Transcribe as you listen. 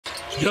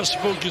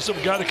Yesterday gives him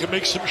a guy that can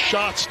make some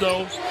shots,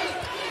 though.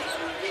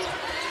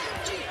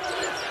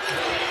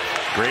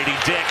 Grady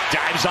Dick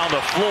dives on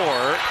the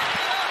floor,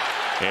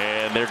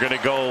 and they're going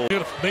to go. We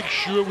got to make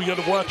sure, we got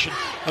to watch and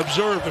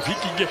observe if he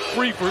can get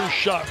free for his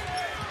shot.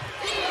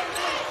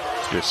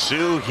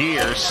 Dessou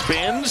here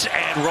spins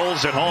and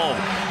rolls it home.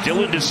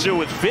 Dylan Dessou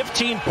with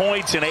 15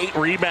 points and 8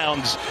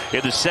 rebounds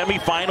in the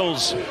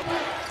semifinals.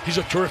 He's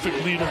a terrific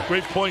leader,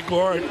 great point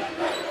guard.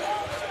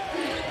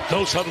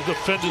 Knows how to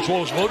defend as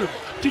well as voted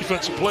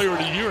Defensive Player of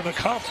the Year in the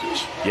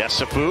conference.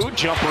 Yesufu,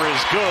 jumper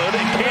is good,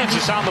 and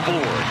Kansas on the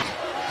board.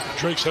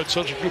 Drake's had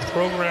such a good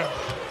program.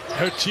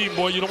 Her team,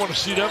 boy, you don't want to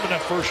see them in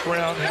that first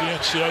round in the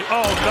NCAA.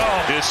 Oh,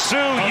 no.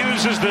 Dessou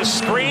uses the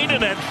screen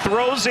and then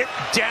throws it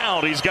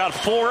down. He's got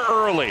 4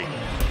 early.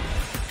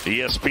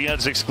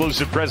 ESPN's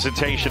exclusive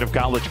presentation of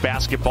college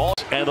basketball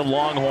and the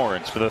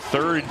Longhorns for the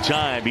 3rd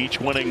time, each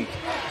winning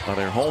on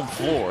their home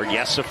floor.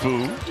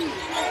 Yesufu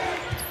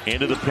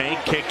into the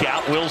paint, kick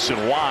out,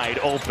 Wilson wide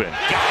open.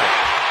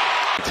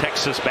 Got it.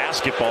 Texas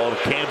basketball,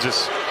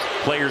 Kansas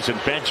players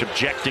and bench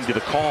objecting to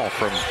the call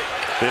from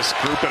this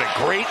group, and a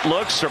great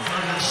looks from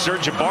Sir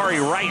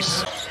Jabari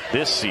Rice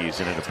this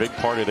season, and a big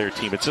part of their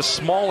team. It's a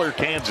smaller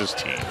Kansas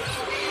team.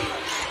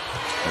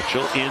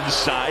 Mitchell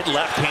inside,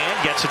 left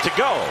hand, gets it to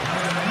go.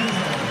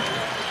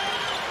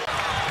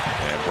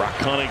 And Brock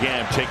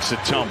Cunningham takes a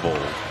tumble.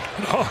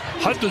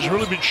 Hunter's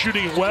really been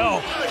shooting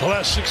well the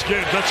last 6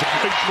 games. That's a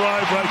great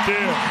drive right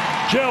there.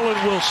 Jalen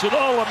Wilson,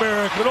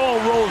 All-American, all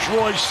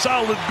Rolls-Royce,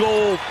 solid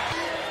gold.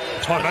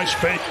 Oh, nice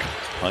fake.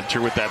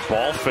 Hunter with that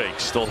ball fake,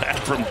 still that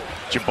from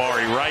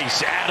Jabari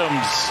Rice.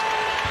 Adams,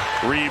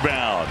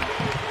 rebound.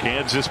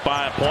 Kansas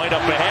by a point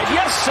up ahead.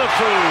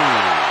 Yesufu!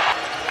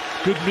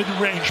 Good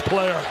mid-range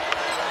player.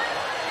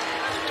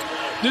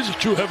 These are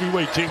 2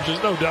 heavyweight teams,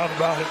 there's no doubt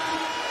about it.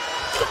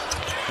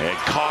 And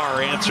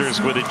Carr answers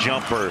with a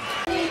jumper.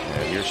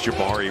 And here's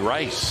Jabari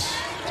Rice.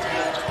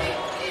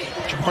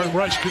 Jabari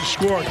Rice can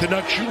score, did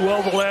not shoot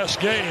well the last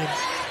game.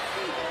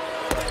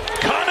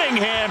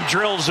 Cunningham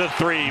drills a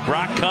 3.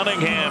 Brock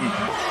Cunningham.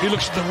 He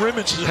looks at the rim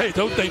and says, hey,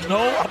 don't they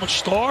know I'm a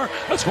star?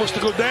 That's supposed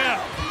to go down.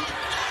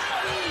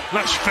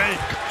 Nice fake.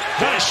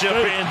 Bishop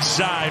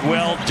inside.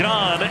 Well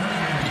done.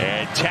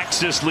 And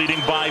Texas leading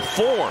by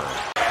 4.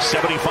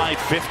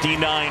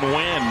 75-59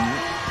 win.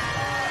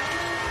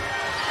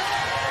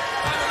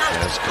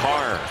 As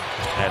Carr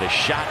had a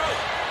shot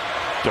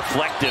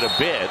deflected a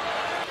bit.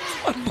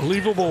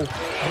 Unbelievable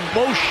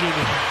emotion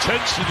and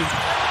intensity.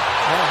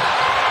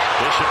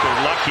 Bishop is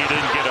lucky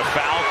didn't get a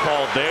foul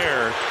called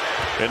there.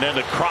 And then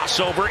the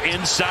crossover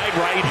inside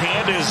right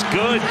hand is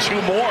good.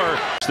 2 more.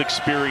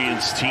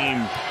 Experienced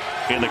team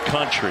in the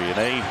country, and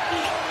they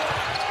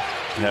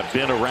have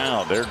been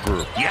around their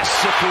group.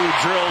 Yesufu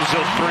drills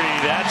a 3.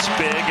 That's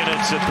big, and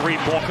it's a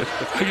 3-point.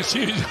 I can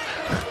see it.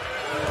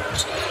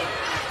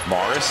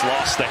 Morris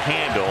lost the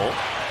handle.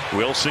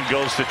 Wilson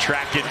goes to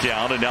track it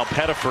down, and now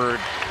Pettiford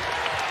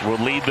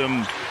will lead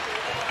them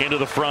into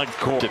the front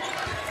court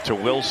to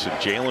Wilson.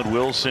 Jalen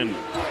Wilson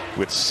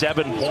with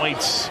 7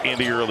 points in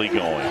the early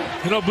going.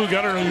 You know, Boog,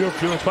 I don't know your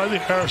feelings, but I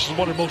think Harris is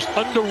one of the most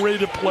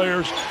underrated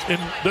players in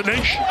the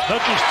nation.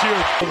 Not just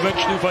here.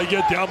 Eventually, if I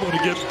get there, I'm going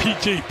to get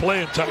PT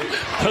playing time.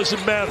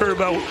 Doesn't matter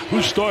about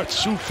who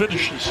starts, who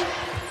finishes.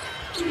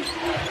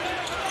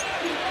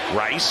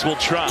 Rice will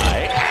try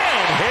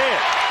and hit.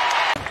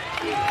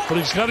 But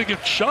he's got to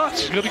get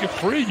shots. He's got to get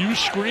free. Use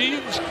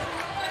screens.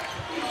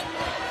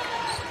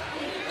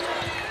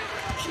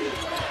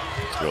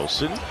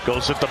 Wilson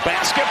goes at the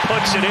basket,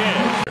 puts it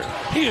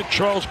in. He and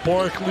Charles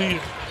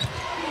Barkley,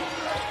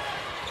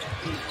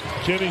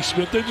 Kenny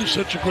Smith, they do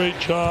such a great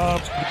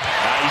job.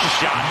 Nice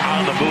shot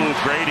on the move,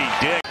 Grady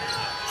Dick.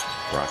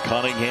 Brock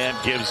Cunningham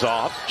gives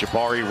off.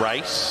 Jabari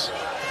Rice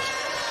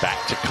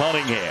back to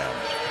Cunningham.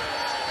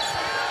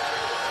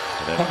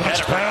 And then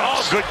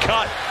oh, good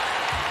cut.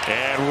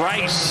 And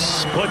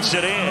Rice puts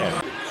it in.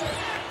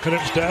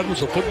 Cunningham's dad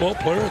was a football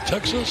player at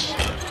Texas.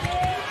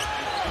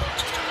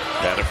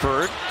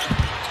 Pettiford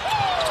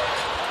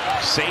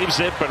saves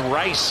it, but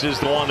Rice is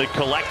the one that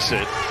collects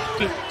it.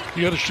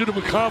 You got to shoot it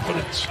with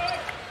confidence.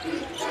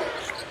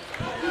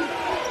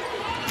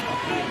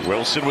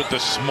 Wilson with the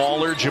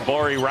smaller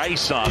Jabari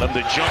Rice on him.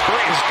 The jumper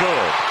is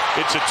good.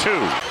 It's a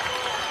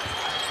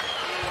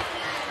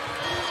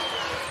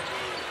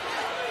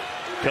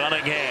 2.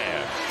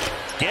 Cunningham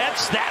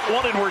gets that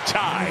one, and we're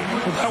tied.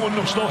 Well, that one,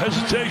 there's no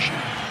hesitation.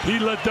 He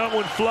let that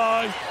one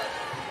fly.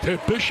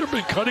 Bishop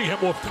and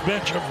Cunningham off the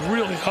bench have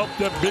really helped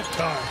them big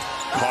time.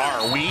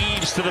 Carr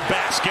weaves to the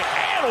basket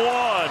and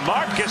 1.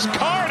 Marcus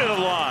Carr to the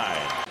line.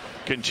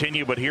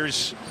 Continue, but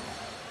here's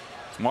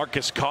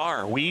Marcus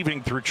Carr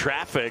weaving through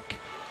traffic.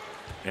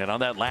 And on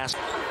that last,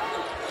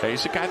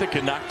 he's a guy that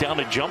can knock down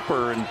a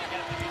jumper and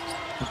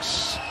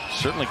looks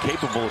certainly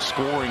capable of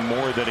scoring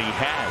more than he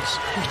has.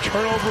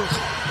 Turnovers.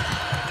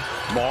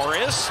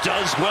 Morris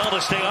does well to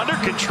stay under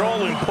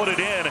control and put it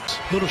in.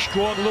 Little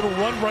strong little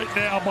run right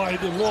now by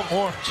the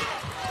Longhorns.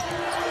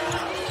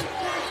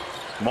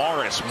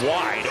 Morris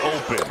wide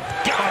open.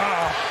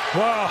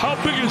 Wow, how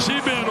big has he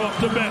been off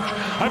the bench?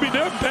 I mean,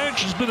 their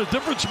bench has been a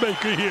difference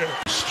maker here.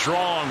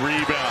 Strong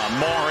rebound.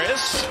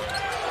 Morris.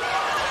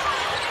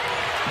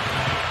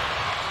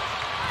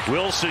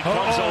 Wilson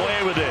comes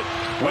away with it.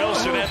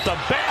 Wilson at the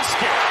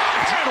basket.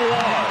 And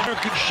one.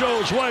 American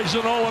shows why he's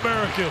an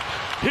All-American.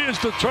 He is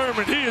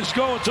determined. He is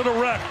going to the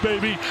rack,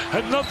 baby.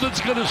 And nothing's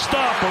going to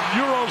stop him.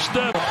 Euro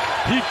step.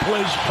 He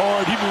plays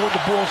hard even when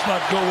the ball's not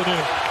going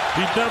in.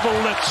 He never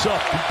lets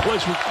up. He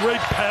plays with great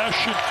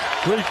passion,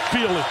 great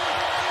feeling.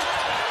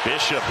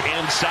 Bishop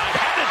inside.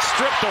 Had it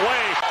stripped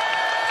away.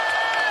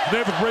 They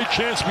have a great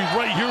chance to be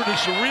right here in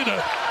this arena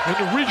in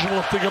the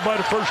regional if they can buy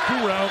the first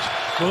 2 rounds.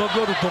 Well, they'll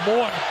go to Des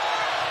Moines.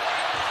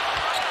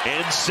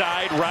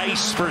 Inside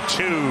Rice for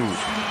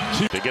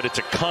 2. They get it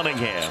to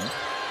Cunningham.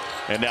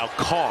 And now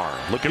Carr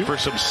looking for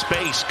some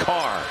space.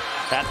 Carr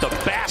at the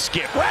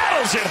basket.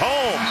 Rattles it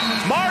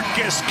home.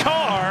 Marcus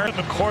Carr. And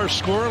the Carr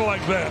scoring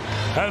like that.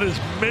 That is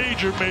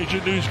major,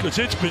 major news because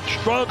it's been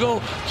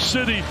struggle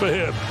city for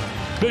him.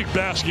 Big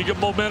basket. Get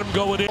momentum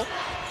going in.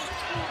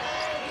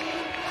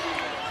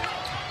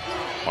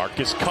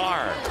 Marcus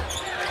Carr.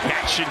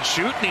 Catch and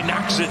shoot, and he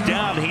knocks it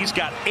down. He's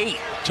got 8.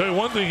 Tell you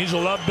one thing, he's a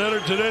lot better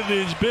today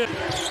than he's been.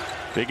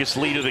 Biggest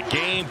lead of the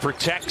game for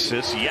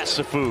Texas.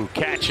 Yesufu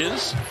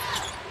catches.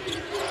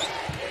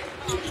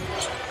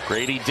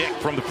 Grady Dick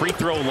from the free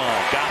throw line.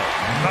 Got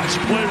it. Nice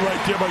play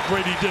right there by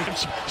Grady Dick.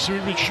 So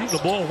he's been shooting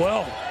the ball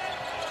well.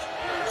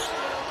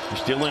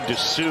 Still in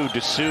Dessou.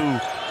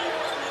 Dessou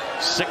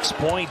 6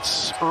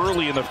 points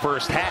early in the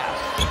first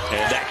half.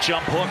 And that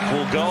jump hook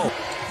will go.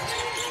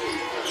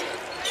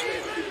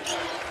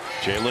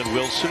 Jalen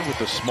Wilson with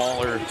the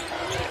smaller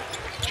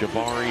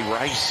Jabari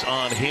Rice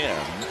on him.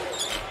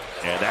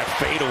 And that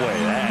fadeaway,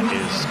 that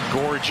is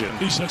gorgeous.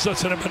 He says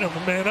that's an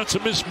man, that's a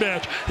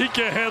mismatch. He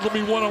can't handle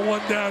me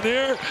one-on-one down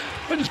there.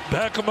 I just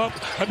back him up.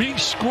 I mean, he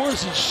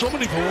scores in so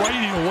many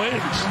variety of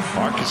ways.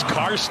 Marcus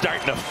Carr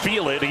starting to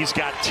feel it. He's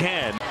got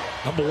 10.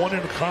 Number 1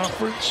 in the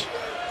conference.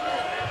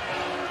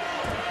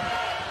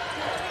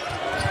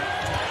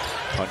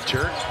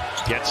 Hunter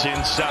gets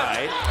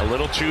inside, a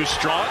little too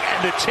strong,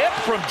 and the tip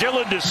from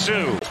Dylan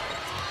Dessou.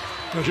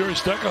 Now, Jerry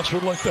Stackhouse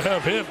would like to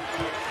have him.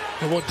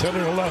 They won 10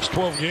 in the last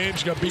 12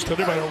 games, got beat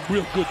today by a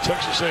real good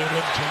Texas A&M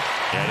team.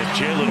 And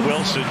Jalen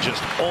Wilson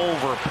just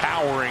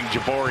overpowering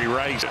Jabari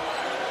Rice.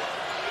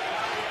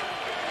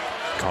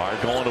 Carr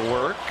going to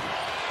work.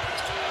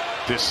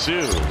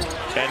 Dessou,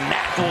 and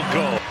that will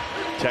go.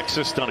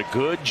 Texas done a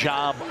good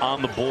job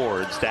on the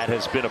boards. That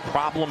has been a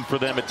problem for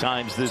them at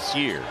times this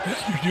year.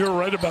 You're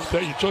right about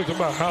that. You talked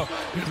about how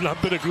they've not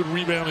been a good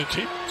rebounding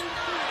team.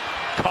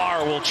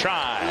 Carr will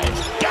try.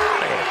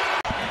 Got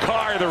it.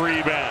 Carr the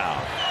rebound.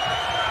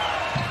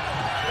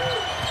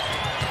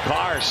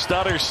 Carr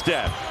stutter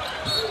step.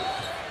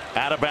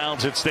 Out of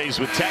bounds, it stays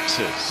with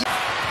Texas.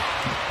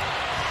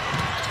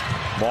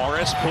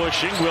 Morris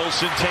pushing.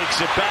 Wilson takes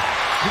it back.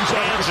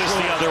 Kansas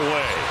the other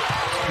way.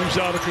 Who's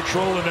out of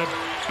control in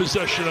that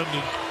possession on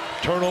the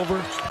turnover.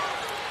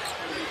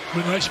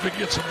 It'd be nice if we can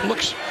get some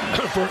looks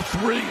for a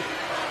 3.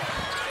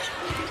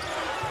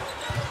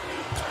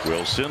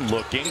 Wilson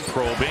looking,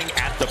 probing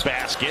at the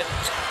basket.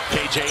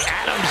 KJ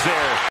Adams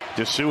there.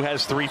 Dessou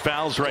has 3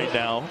 fouls right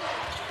now.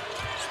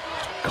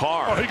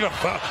 Carr. Oh, he got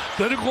fouled.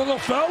 They didn't go no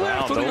foul there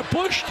after they got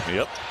pushed.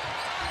 Yep.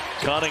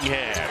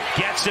 Cunningham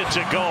gets it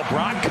to go.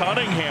 Brock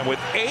Cunningham with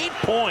 8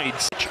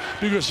 points.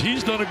 Because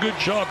he's done a good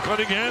job.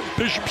 Cunningham,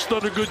 Bishop's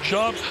done a good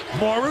job.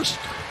 Morris.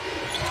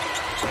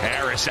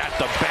 Harris at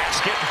the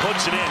basket,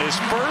 puts it in. His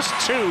first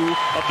 2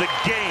 of the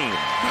game.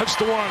 That's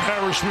the one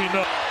Harris we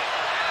know.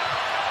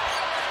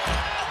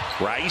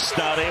 Rice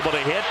not able to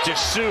hit.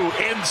 Dessou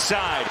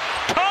inside.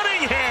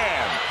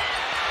 Cunningham.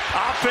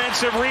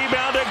 Offensive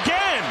rebound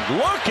again.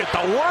 Look at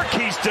the work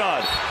he's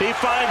done. He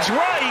finds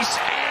Rice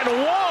and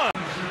 1.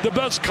 The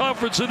best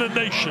conference in the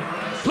nation.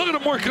 Look at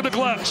him working the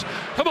glass.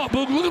 Come on,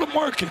 Boog. Look at him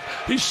working.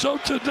 He's so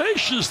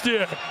tenacious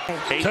there.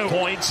 8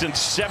 points in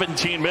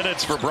 17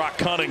 minutes for Brock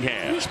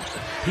Cunningham.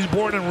 He's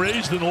born and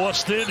raised in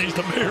Austin. He's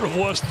the mayor of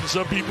Austin,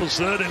 some people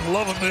said. They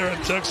love him there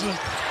in Texas.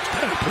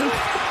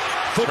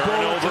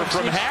 Turnover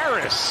from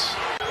Harris.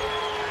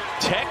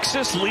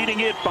 Texas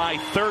leading it by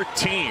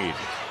 13.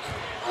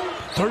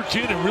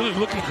 13 and really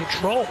looking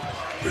control.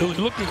 Really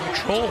looking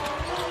control.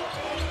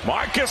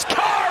 Marcus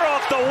Carr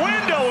off the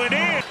window and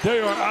in. They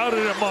are out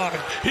of their mind.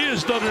 He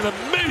has done an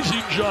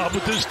amazing job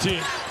with this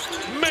team.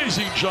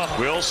 Amazing job.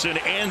 Wilson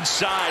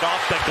inside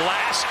off the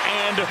glass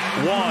and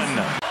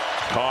 1.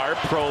 Carr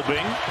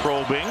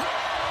probing.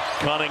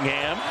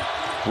 Cunningham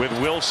with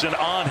Wilson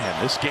on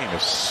him. This game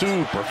is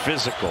super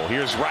physical.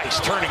 Here's Rice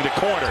turning the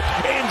corner.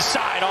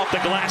 Inside off the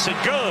glass and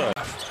good.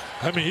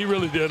 I mean, he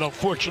really did.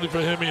 Unfortunately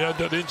for him, he had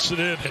that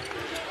incident. And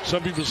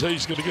some people say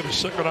he's going to get a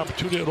second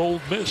opportunity at Ole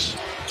Miss.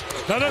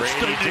 Now that's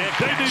they need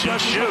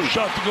that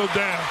shot to go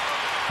down.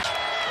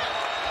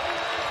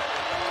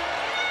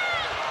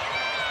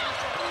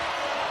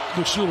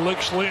 Dessou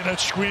Lake's laying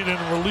that screen and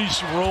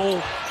release roll.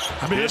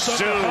 I mean,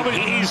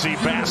 Dessou, easy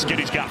basket.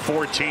 He's got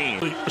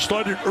 14.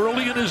 Started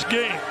early in his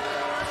game.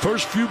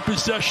 First few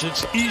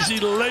possessions, easy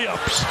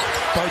layups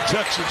by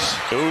Texas.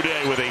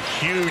 Uday with a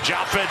huge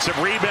offensive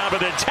rebound,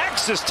 but then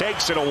Texas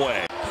takes it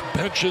away. The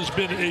bench has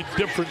been a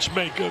difference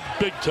maker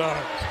big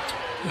time.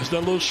 There's that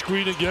little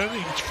screen again.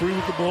 He gets free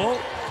with the ball.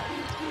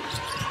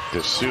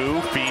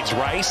 Dessou feeds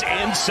Rice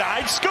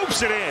inside,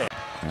 scoops it in.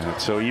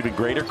 And so even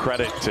greater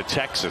credit to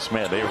Texas.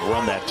 Man, they have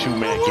run that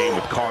two-man game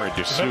with Carr and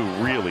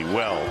Dessou really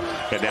well.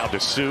 And now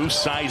Dessou,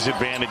 size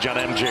advantage on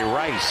MJ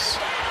Rice.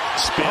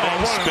 Spinning,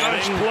 what a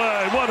nice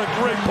play. What a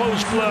great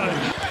post play.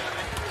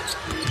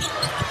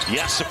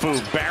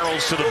 Yesufu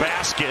barrels to the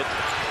basket.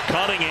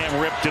 Cunningham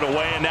ripped it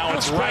away, and now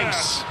it's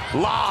Rice.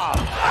 Lob.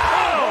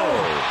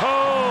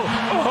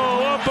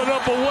 Up and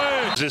up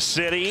away. Kansas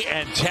City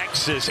and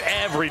Texas,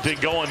 everything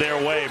going their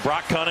way.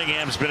 Brock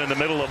Cunningham's been in the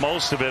middle of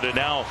most of it, and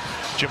now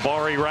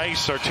Jabari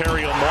Rice,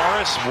 Arterio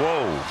Morris.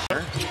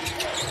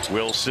 Whoa.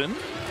 Wilson,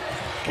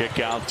 kick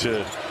out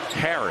to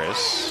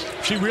Harris.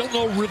 See, real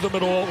no rhythm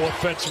at all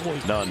offensively.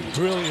 None.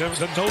 Really, no. That's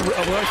the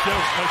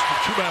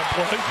two-man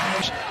play.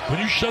 When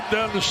you shut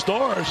down the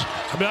stars,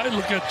 I mean, I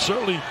look at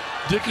certainly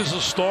Dick as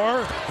a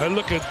star. I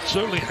look at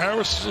certainly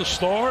Harris as a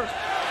star.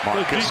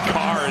 Marcus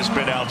Carr has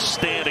been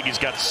outstanding. He's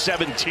got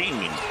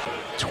 17.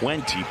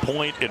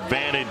 20-point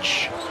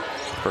advantage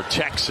for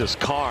Texas.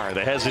 Carr,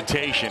 the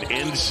hesitation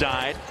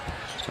inside.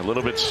 A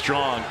little bit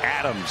strong.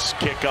 Adams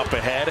kick up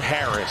ahead.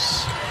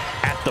 Harris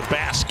at the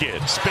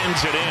basket.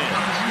 Spins it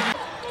in.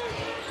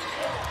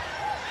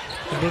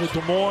 They go to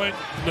Des Moines,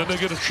 and then they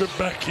get a trip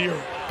back here.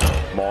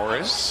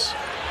 Morris.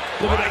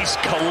 Rice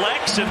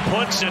collects and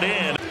puts it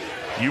in.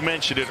 You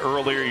mentioned it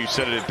earlier. You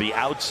said it at the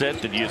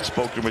outset that you had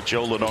spoken with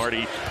Joe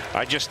Lunardi.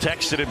 I just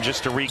texted him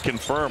just to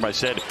reconfirm. I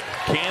said,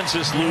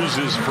 Kansas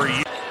loses for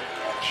you.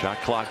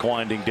 Shot clock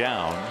winding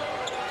down.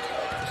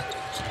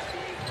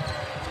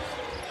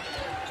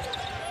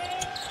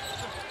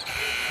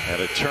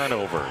 And a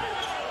turnover.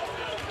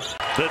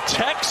 The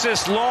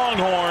Texas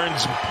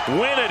Longhorns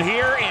win it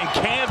here in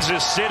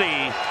Kansas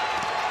City.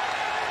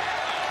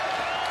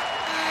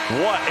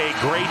 What a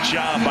great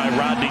job by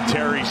Rodney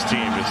Terry's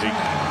team.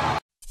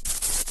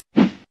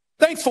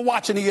 Thanks for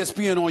watching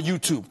ESPN on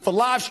YouTube. For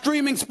live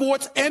streaming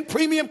sports and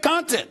premium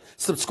content,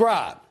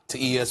 subscribe to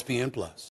ESPN+.